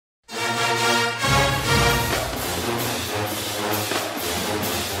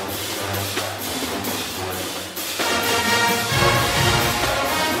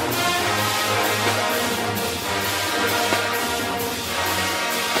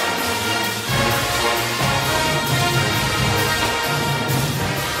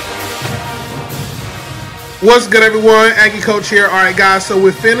What's good, everyone? Aggie Coach here. All right, guys, so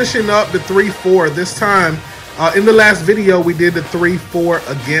we're finishing up the 3-4. This time, in the last video, we did the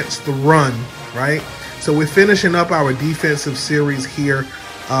 3-4 against the run, right? So we're finishing up our defensive series here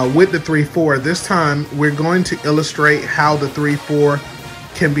with the 3-4. This time, we're going to illustrate how the 3-4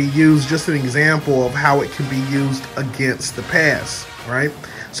 can be used, just an example of how it can be used against the pass, right?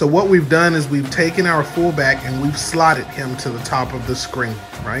 So what we've done is we've taken our fullback and we've slotted him to the top of the screen,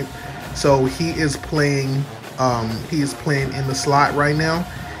 right? So he is playing in the slot right now.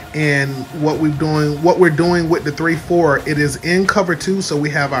 And what we're doing with the 3-4, it is in cover 2, so we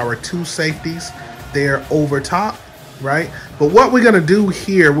have our 2 safeties there over top, right? But what we're gonna do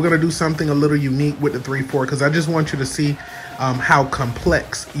here, we're gonna do something a little unique with the 3-4, because I just want you to see how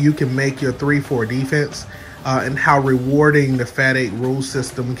complex you can make your 3-4 defense and how rewarding the Fat8 rule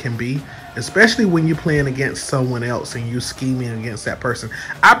system can be, especially when you're playing against someone else and you're scheming against that person.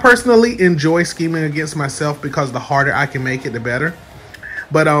 I personally enjoy scheming against myself because the harder I can make it, the better.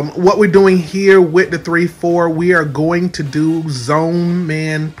 But what we're doing here with the 3-4, we are going to do zone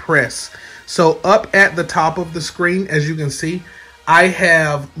man press. So up at the top of the screen, as you can see, I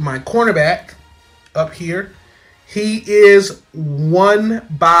have my cornerback up here. He is 1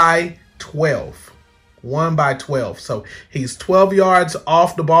 by 12. 1 by 12. So he's 12 yards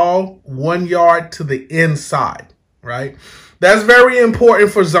off the ball, 1 yard to the inside, right? That's very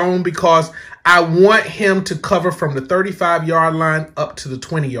important for zone because I want him to cover from the 35-yard line up to the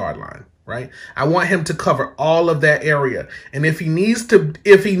 20-yard line, right? I want him to cover all of that area. And if he needs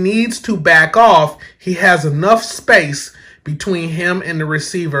to back off, he has enough space between him and the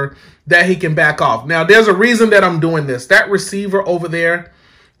receiver that he can back off. Now, there's a reason that I'm doing this. That receiver over there,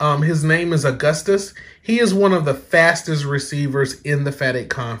 his name is Augustus. He is one of the fastest receivers in the Fat8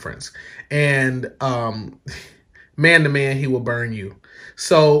 conference. And man-to-man, he will burn you.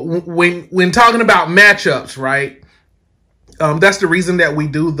 So when talking about matchups, right, that's the reason that we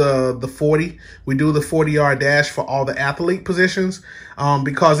do the 40. We do the 40-yard dash for all the athlete positions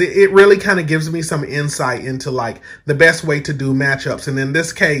because it really kind of gives me some insight into, like, the best way to do matchups. And in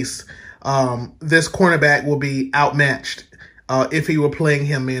this case, this cornerback will be outmatched if he were playing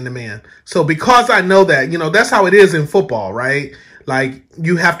him man-to-man. So because I know that, you know, that's how it is in football, right? Like,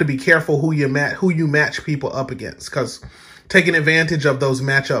 you have to be careful who you match people up against, because taking advantage of those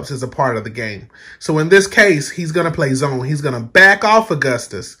matchups is a part of the game. So in this case, he's going to play zone. He's going to back off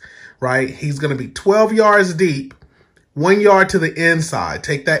Augustus, right? He's going to be 12 yards deep, 1 yard to the inside.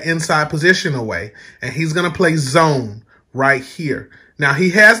 Take that inside position away, and he's going to play zone right here. Now,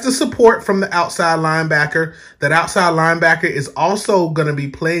 he has the support from the outside linebacker. That outside linebacker is also going to be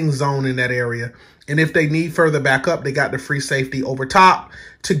playing zone in that area. And if they need further back up, they got the free safety over top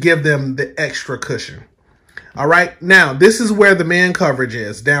to give them the extra cushion. All right. Now, this is where the man coverage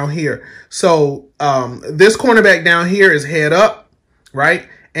is down here. So this cornerback down here is head up, right?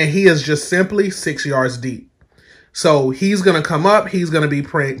 And he is just simply 6 yards deep. So he's going to come up. He's going to be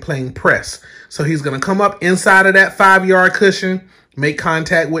playing press. So he's going to come up inside of that 5-yard cushion, make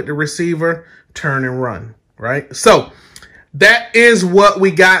contact with the receiver, turn and run, right? So that is what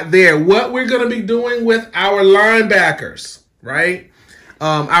we got there. What we're going to be doing with our linebackers, right?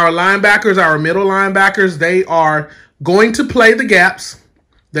 Our linebackers, our middle linebackers, they are going to play the gaps.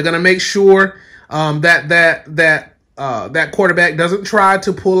 They're going to make sure that quarterback doesn't try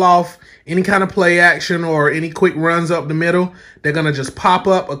to pull off any kind of play action or any quick runs up the middle. They're going to just pop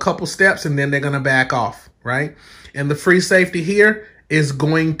up a couple steps and then they're going to back off, right? And the free safety here is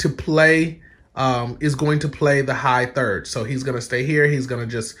going to play the high third. So he's going to stay here. He's going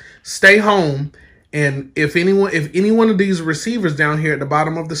to just stay home. And if any one of these receivers down here at the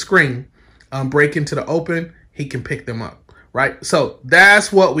bottom of the screen break into the open, he can pick them up, right? So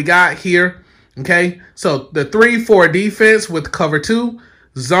that's what we got here, okay? So the 3-4 defense with cover 2,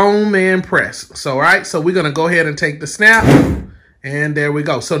 zone man press. So, all right, so we're going to go ahead and take the snap, and there we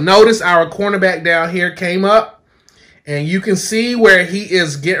go. So notice our cornerback down here came up, and you can see where he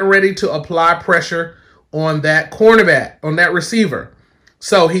is getting ready to apply pressure on that cornerback, on that receiver.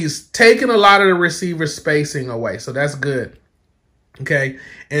 So he's taking a lot of the receiver spacing away. So that's good. Okay.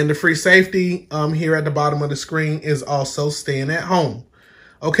 And the free safety here at the bottom of the screen is also staying at home.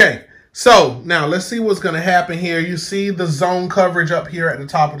 Okay. So now let's see what's going to happen here. You see the zone coverage up here at the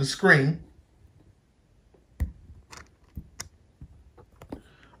top of the screen.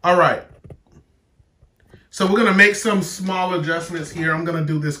 All right. So we're going to make some small adjustments here. I'm going to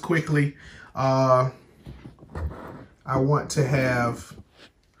do this quickly. I want to have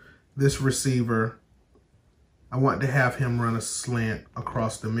this receiver, I want to have him run a slant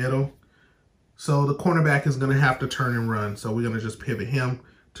across the middle. So the cornerback is going to have to turn and run. So we're going to just pivot him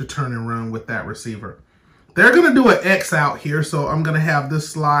to turn and run with that receiver. They're going to do an X out here. So I'm going to have this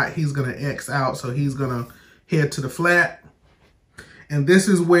slot. He's going to X out. So he's going to head to the flat. And this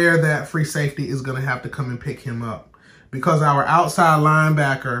is where that free safety is going to have to come and pick him up. Because our outside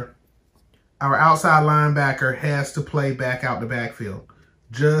linebacker has to play back out the backfield.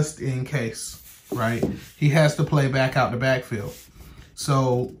 Just in case, right? He has to play back out the backfield.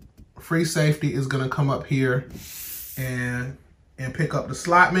 So free safety is going to come up here and pick up the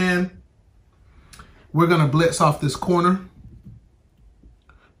slot man. We're going to blitz off this corner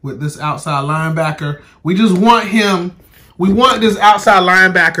with this outside linebacker. We just want him, we want this outside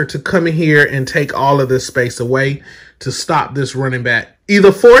linebacker to come in here and take all of this space away to stop this running back.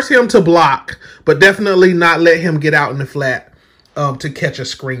 Either force him to block, but definitely not let him get out in the flat to catch a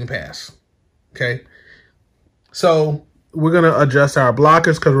screen pass. Okay. So we're going to adjust our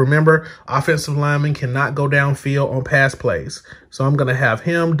blockers because remember, offensive linemen cannot go downfield on pass plays. So I'm going to have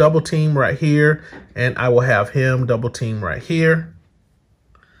him double team right here, and I will have him double team right here.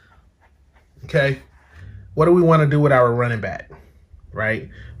 Okay. What do we want to do with our running back, right?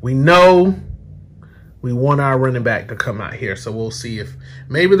 We know we want our running back to come out here. So we'll see if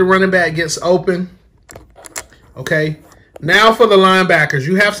maybe the running back gets open. Okay. Now for the linebackers,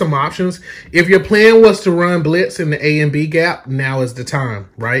 you have some options. If your plan was to run blitz in the A and B gap, now is the time,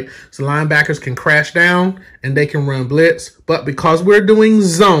 right? So linebackers can crash down and they can run blitz. But because we're doing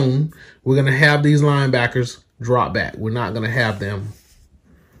zone, we're going to have these linebackers drop back. We're not going to have them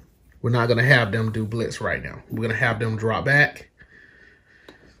do blitz right now. We're going to have them drop back.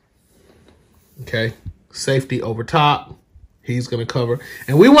 Okay. Safety over top. He's going to cover.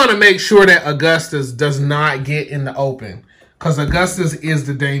 And we want to make sure that Augustus does not get in the open. Because Augustus is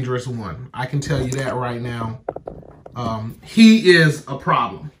the dangerous one. I can tell you that right now. He is a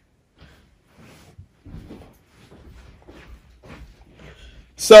problem.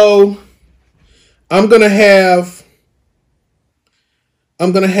 So I'm gonna have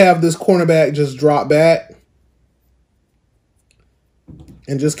this cornerback just drop back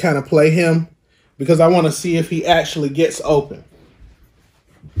and just kind of play him because I want to see if he actually gets open.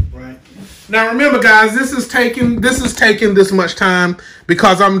 Right. Now remember, guys, this is taking this much time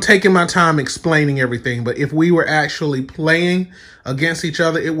because I'm taking my time explaining everything. But if we were actually playing against each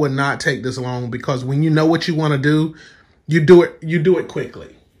other, it would not take this long because when you know what you want to do, you do it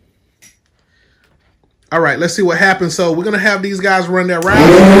quickly. All right, let's see what happens. So we're going to have these guys run their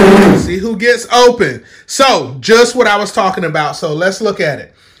routes, see who gets open. So just what I was talking about. So let's look at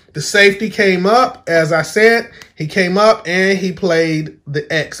it. The safety came up, as I said, he came up and he played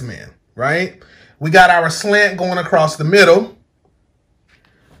the X-Men, right? We got our slant going across the middle.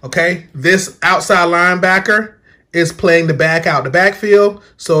 Okay, this outside linebacker is playing the back out the backfield.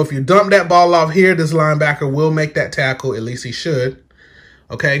 So if you dump that ball off here, this linebacker will make that tackle. At least he should.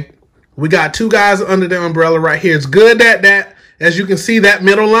 Okay, we got two guys under the umbrella right here. It's good that as you can see, that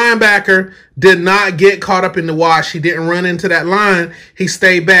middle linebacker did not get caught up in the wash. He didn't run into that line. He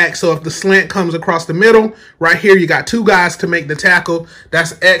stayed back. So if the slant comes across the middle, right here, you got two guys to make the tackle.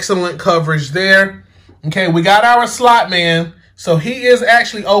 That's excellent coverage there. Okay, we got our slot man. So he is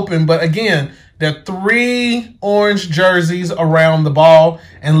actually open. But again, there are 3 orange jerseys around the ball.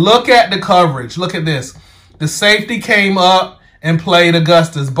 And look at the coverage. Look at this. The safety came up and played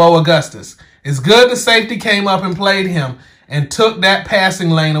Augustus, Bo Augustus. It's good the safety came up and played him and took that passing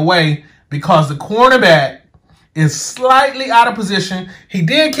lane away because the cornerback is slightly out of position. He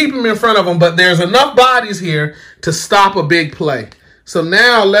did keep him in front of him, but there's enough bodies here to stop a big play. So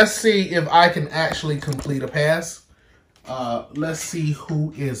now let's see if I can actually complete a pass. Let's see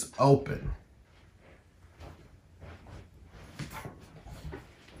who is open.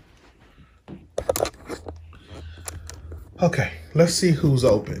 Okay, let's see who's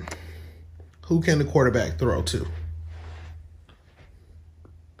open. Who can the quarterback throw to?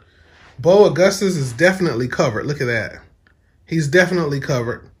 Bo Augustus is definitely covered. Look at that. He's definitely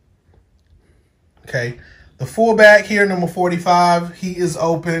covered. Okay. The fullback here, number 45, he is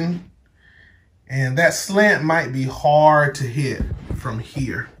open. And that slant might be hard to hit from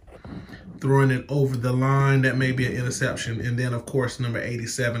here. Throwing it over the line, that may be an interception. And then, of course, number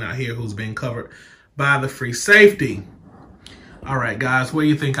 87 out here who's been covered by the free safety. All right, guys, where do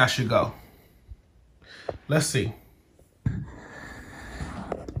you think I should go? Let's see.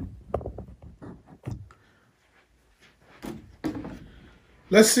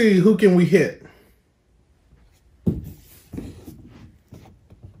 Let's see who can we hit.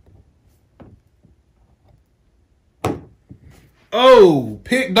 Oh,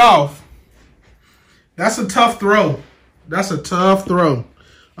 picked off. That's a tough throw. That's a tough throw.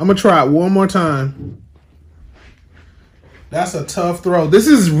 I'm going to try it one more time. That's a tough throw. This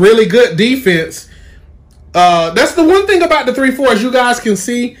is really good defense. That's the one thing about the 3-4, as you guys can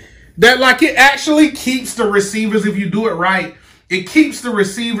see, that like it actually keeps the receivers, if you do it right, it keeps the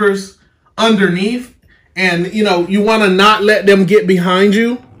receivers underneath. And, you know, you want to not let them get behind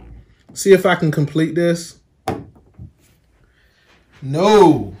you. See if I can complete this.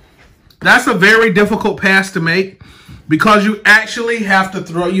 No. That's a very difficult pass to make because you actually have to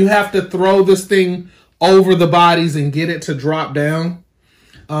throw this thing over the bodies and get it to drop down.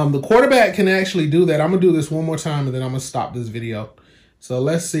 The quarterback can actually do that. I'm going to do this one more time and then I'm going to stop this video. So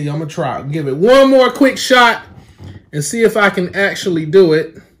let's see. I'm going to try. Give it one more quick shot and see if I can actually do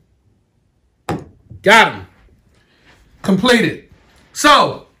it. Got him. Completed.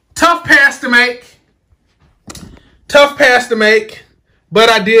 So, tough pass to make. Tough pass to make. But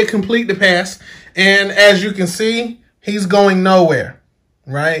I did complete the pass. And as you can see, he's going nowhere.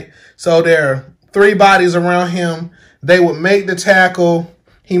 Right? So there are 3 bodies around him. They would make the tackle.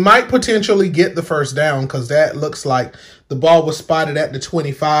 He might potentially get the first down because that looks like the ball was spotted at the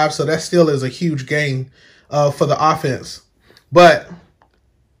 25. So that still is a huge gain for the offense. But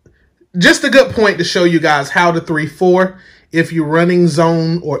just a good point to show you guys how the 3-4, if you're running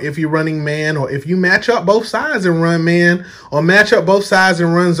zone or if you're running man or if you match up both sides and run man or match up both sides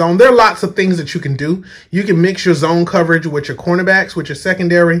and run zone, there are lots of things that you can do. You can mix your zone coverage with your cornerbacks, with your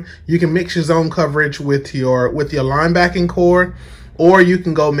secondary. You can mix your zone coverage with your linebacking core. Or you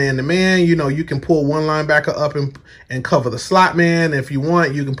can go man-to-man. You know, you can pull one linebacker up and cover the slot man. If you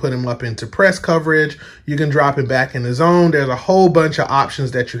want, you can put him up into press coverage. You can drop him back in the zone. There's a whole bunch of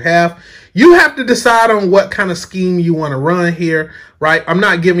options that you have. You have to decide on what kind of scheme you want to run here, right? I'm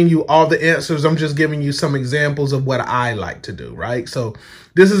not giving you all the answers. I'm just giving you some examples of what I like to do, right? So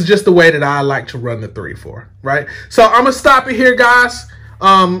this is just the way that I like to run the 3-4, right? So I'm going to stop it here, guys.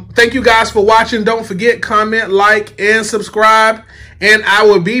 Thank you guys for watching. Don't forget, comment, like, and subscribe. And I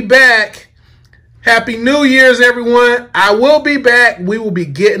will be back. Happy New Year's, everyone. I will be back. We will be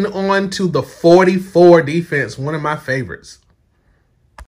getting on to the 44 defense, one of my favorites.